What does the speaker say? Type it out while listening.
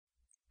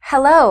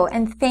Hello,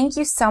 and thank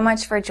you so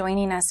much for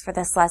joining us for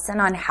this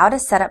lesson on how to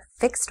set up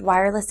fixed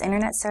wireless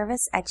internet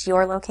service at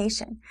your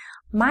location.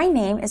 My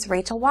name is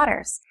Rachel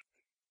Waters.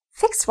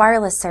 Fixed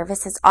wireless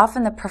service is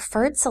often the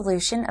preferred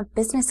solution of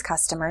business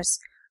customers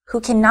who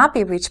cannot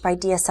be reached by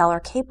DSL or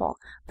cable,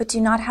 but do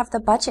not have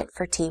the budget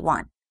for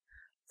T1.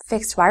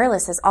 Fixed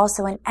wireless is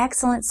also an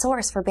excellent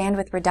source for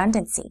bandwidth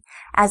redundancy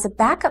as a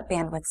backup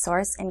bandwidth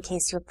source in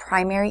case your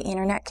primary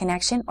internet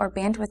connection or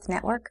bandwidth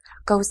network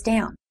goes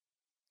down.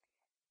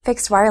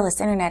 Fixed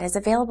wireless internet is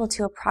available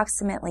to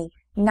approximately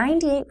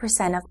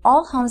 98% of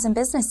all homes and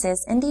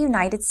businesses in the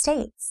United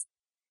States.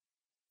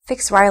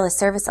 Fixed wireless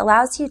service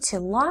allows you to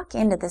lock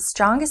into the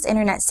strongest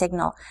internet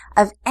signal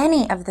of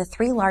any of the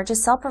three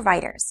largest cell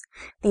providers.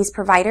 These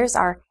providers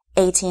are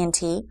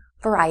AT&T,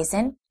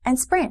 Verizon, and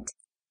Sprint.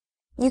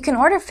 You can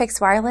order fixed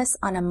wireless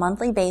on a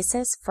monthly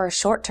basis for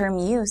short-term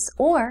use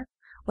or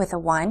with a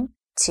 1,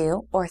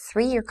 2, or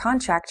 3-year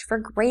contract for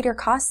greater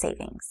cost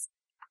savings.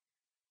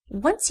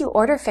 Once you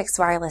order fixed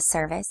wireless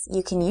service,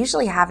 you can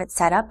usually have it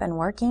set up and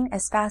working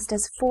as fast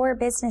as 4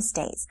 business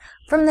days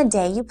from the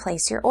day you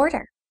place your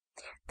order.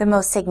 The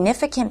most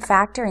significant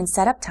factor in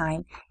setup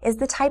time is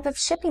the type of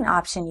shipping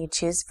option you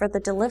choose for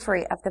the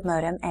delivery of the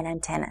modem and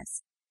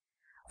antennas.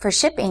 For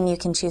shipping, you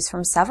can choose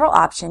from several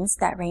options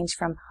that range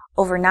from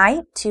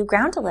overnight to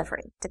ground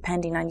delivery,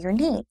 depending on your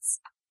needs.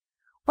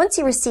 Once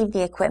you receive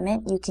the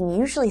equipment, you can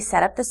usually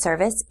set up the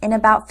service in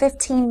about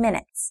 15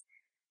 minutes.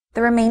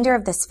 The remainder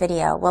of this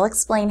video will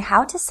explain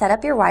how to set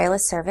up your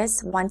wireless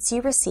service once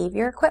you receive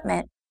your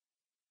equipment.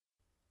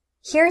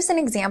 Here's an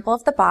example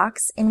of the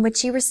box in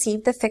which you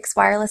receive the fixed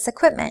wireless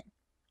equipment.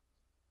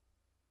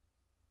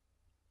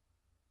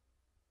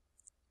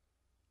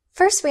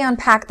 First, we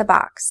unpack the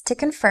box to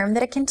confirm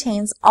that it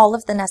contains all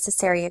of the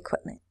necessary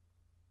equipment.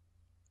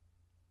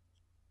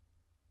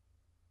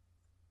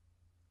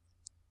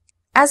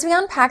 As we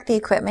unpack the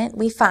equipment,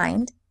 we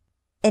find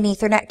an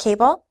Ethernet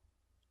cable,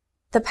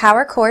 the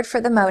power cord for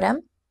the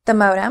modem,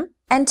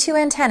 and 2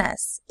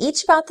 antennas,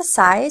 each about the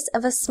size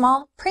of a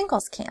small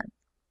Pringles can.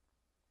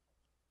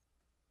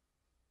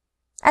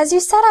 As you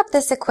set up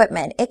this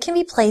equipment, it can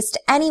be placed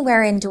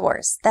anywhere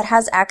indoors that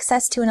has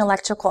access to an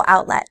electrical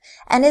outlet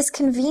and is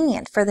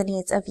convenient for the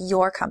needs of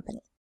your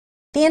company.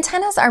 The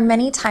antennas are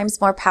many times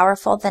more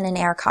powerful than an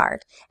air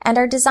card and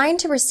are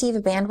designed to receive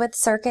a bandwidth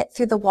circuit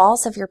through the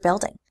walls of your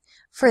building.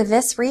 For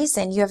this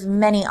reason, you have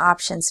many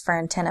options for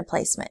antenna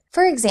placement.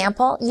 For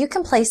example, you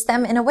can place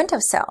them in a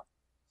windowsill,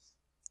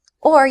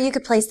 or you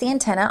could place the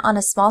antenna on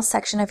a small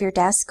section of your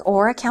desk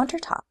or a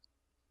countertop.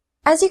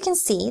 As you can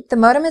see, the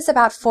modem is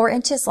about 4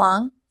 inches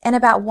long and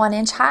about 1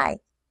 inch high.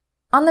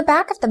 On the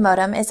back of the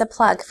modem is a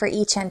plug for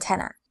each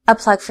antenna, a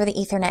plug for the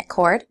Ethernet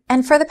cord,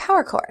 and for the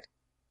power cord.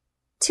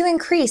 To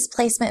increase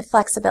placement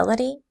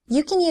flexibility,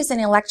 you can use an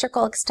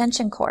electrical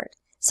extension cord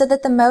so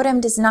that the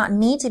modem does not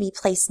need to be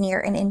placed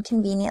near an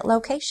inconvenient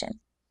location.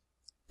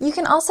 You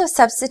can also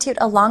substitute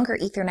a longer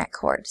Ethernet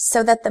cord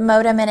so that the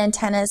modem and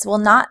antennas will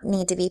not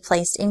need to be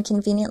placed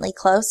inconveniently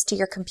close to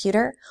your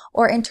computer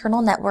or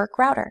internal network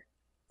router.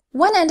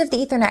 One end of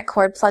the Ethernet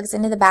cord plugs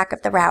into the back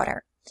of the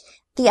router.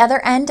 The other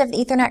end of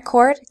the Ethernet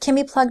cord can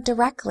be plugged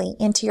directly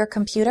into your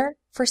computer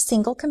for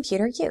single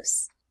computer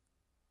use.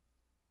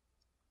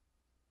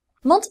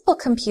 Multiple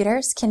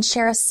computers can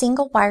share a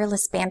single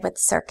wireless bandwidth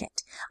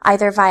circuit,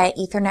 either via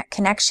Ethernet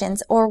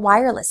connections or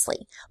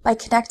wirelessly by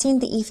connecting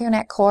the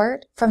Ethernet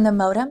cord from the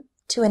modem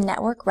to a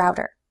network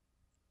router.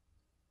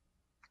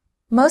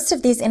 Most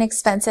of these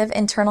inexpensive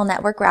internal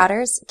network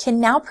routers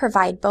can now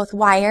provide both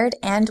wired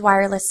and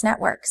wireless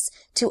networks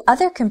to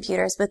other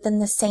computers within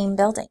the same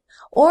building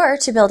or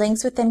to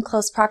buildings within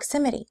close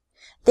proximity.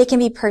 They can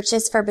be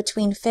purchased for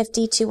between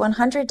 $50 to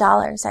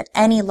 $100 at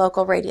any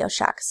local Radio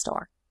Shack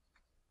store.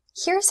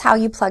 Here's how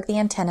you plug the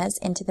antennas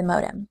into the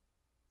modem.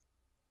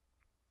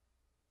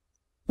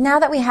 Now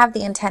that we have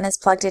the antennas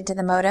plugged into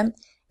the modem,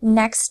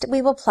 next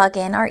we will plug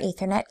in our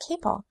Ethernet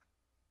cable.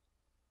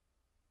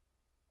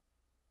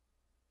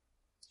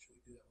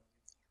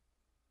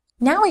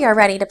 Now we are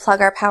ready to plug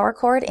our power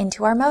cord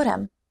into our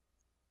modem.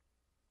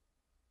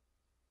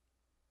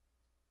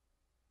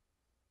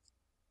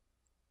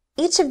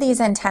 Each of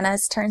these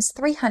antennas turns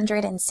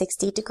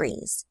 360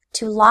 degrees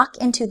to lock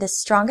into the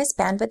strongest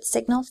bandwidth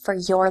signal for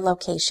your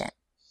location.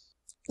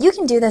 You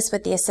can do this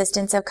with the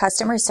assistance of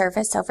customer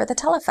service over the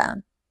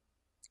telephone.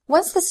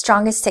 Once the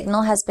strongest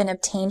signal has been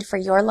obtained for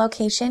your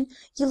location,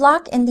 you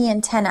lock in the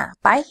antenna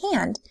by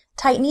hand,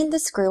 tightening the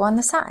screw on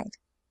the side.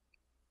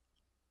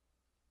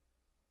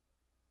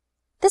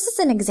 This is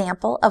an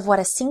example of what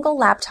a single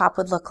laptop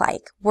would look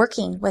like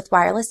working with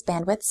wireless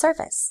bandwidth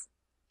service.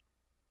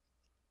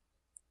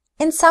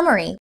 In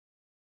summary,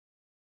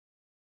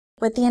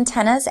 with the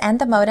antennas and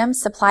the modem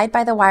supplied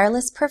by the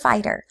wireless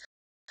provider,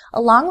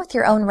 along with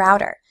your own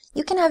router,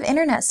 you can have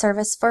internet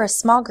service for a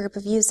small group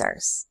of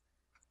users.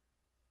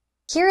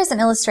 Here is an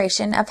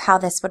illustration of how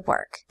this would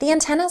work. The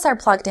antennas are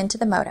plugged into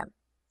the modem.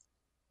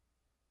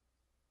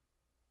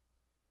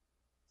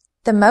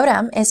 The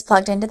modem is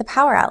plugged into the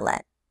power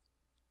outlet.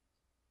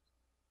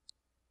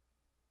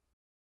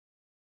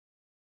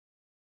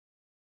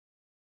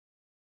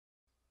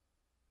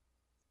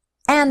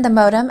 and the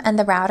modem and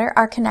the router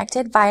are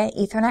connected via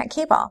Ethernet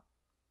cable.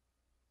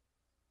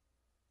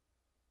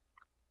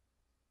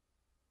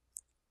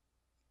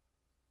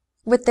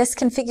 With this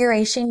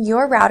configuration,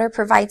 your router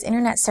provides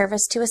internet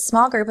service to a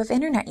small group of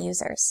internet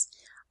users,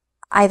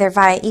 either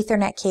via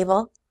Ethernet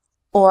cable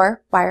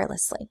or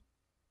wirelessly.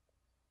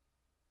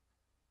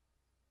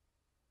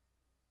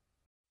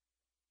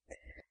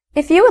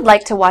 If you would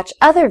like to watch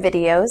other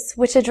videos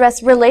which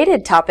address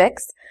related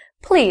topics,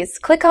 please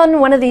click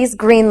on one of these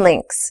green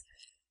links,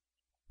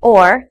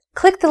 or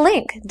click the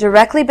link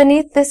directly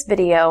beneath this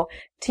video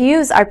to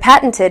use our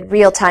patented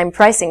real-time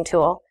pricing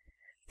tool.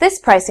 This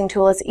pricing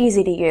tool is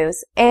easy to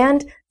use,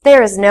 and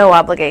there is no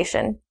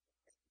obligation.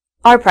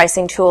 Our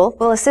pricing tool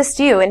will assist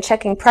you in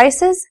checking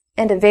prices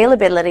and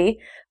availability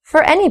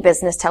for any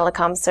business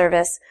telecom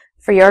service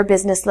for your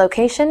business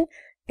location,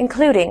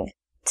 including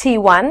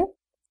T1,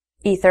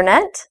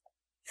 Ethernet,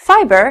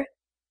 fiber,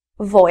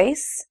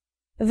 voice,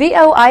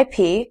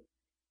 VoIP,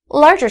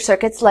 larger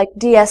circuits like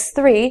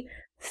DS3,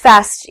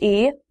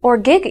 Fast-E, or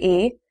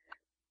Gig-E,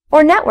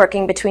 or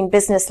networking between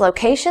business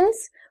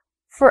locations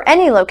for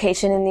any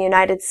location in the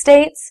United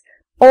States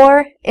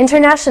or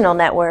international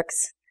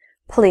networks.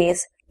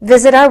 Please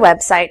visit our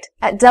website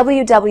at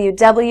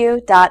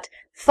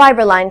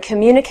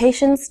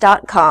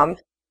www.fiberlinecommunications.com.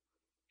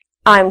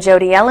 I'm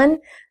Jody Ellen,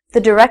 the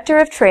Director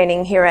of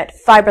Training here at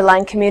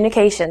Fiberline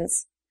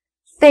Communications.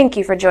 Thank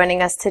you for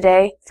joining us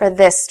today for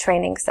this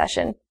training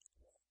session.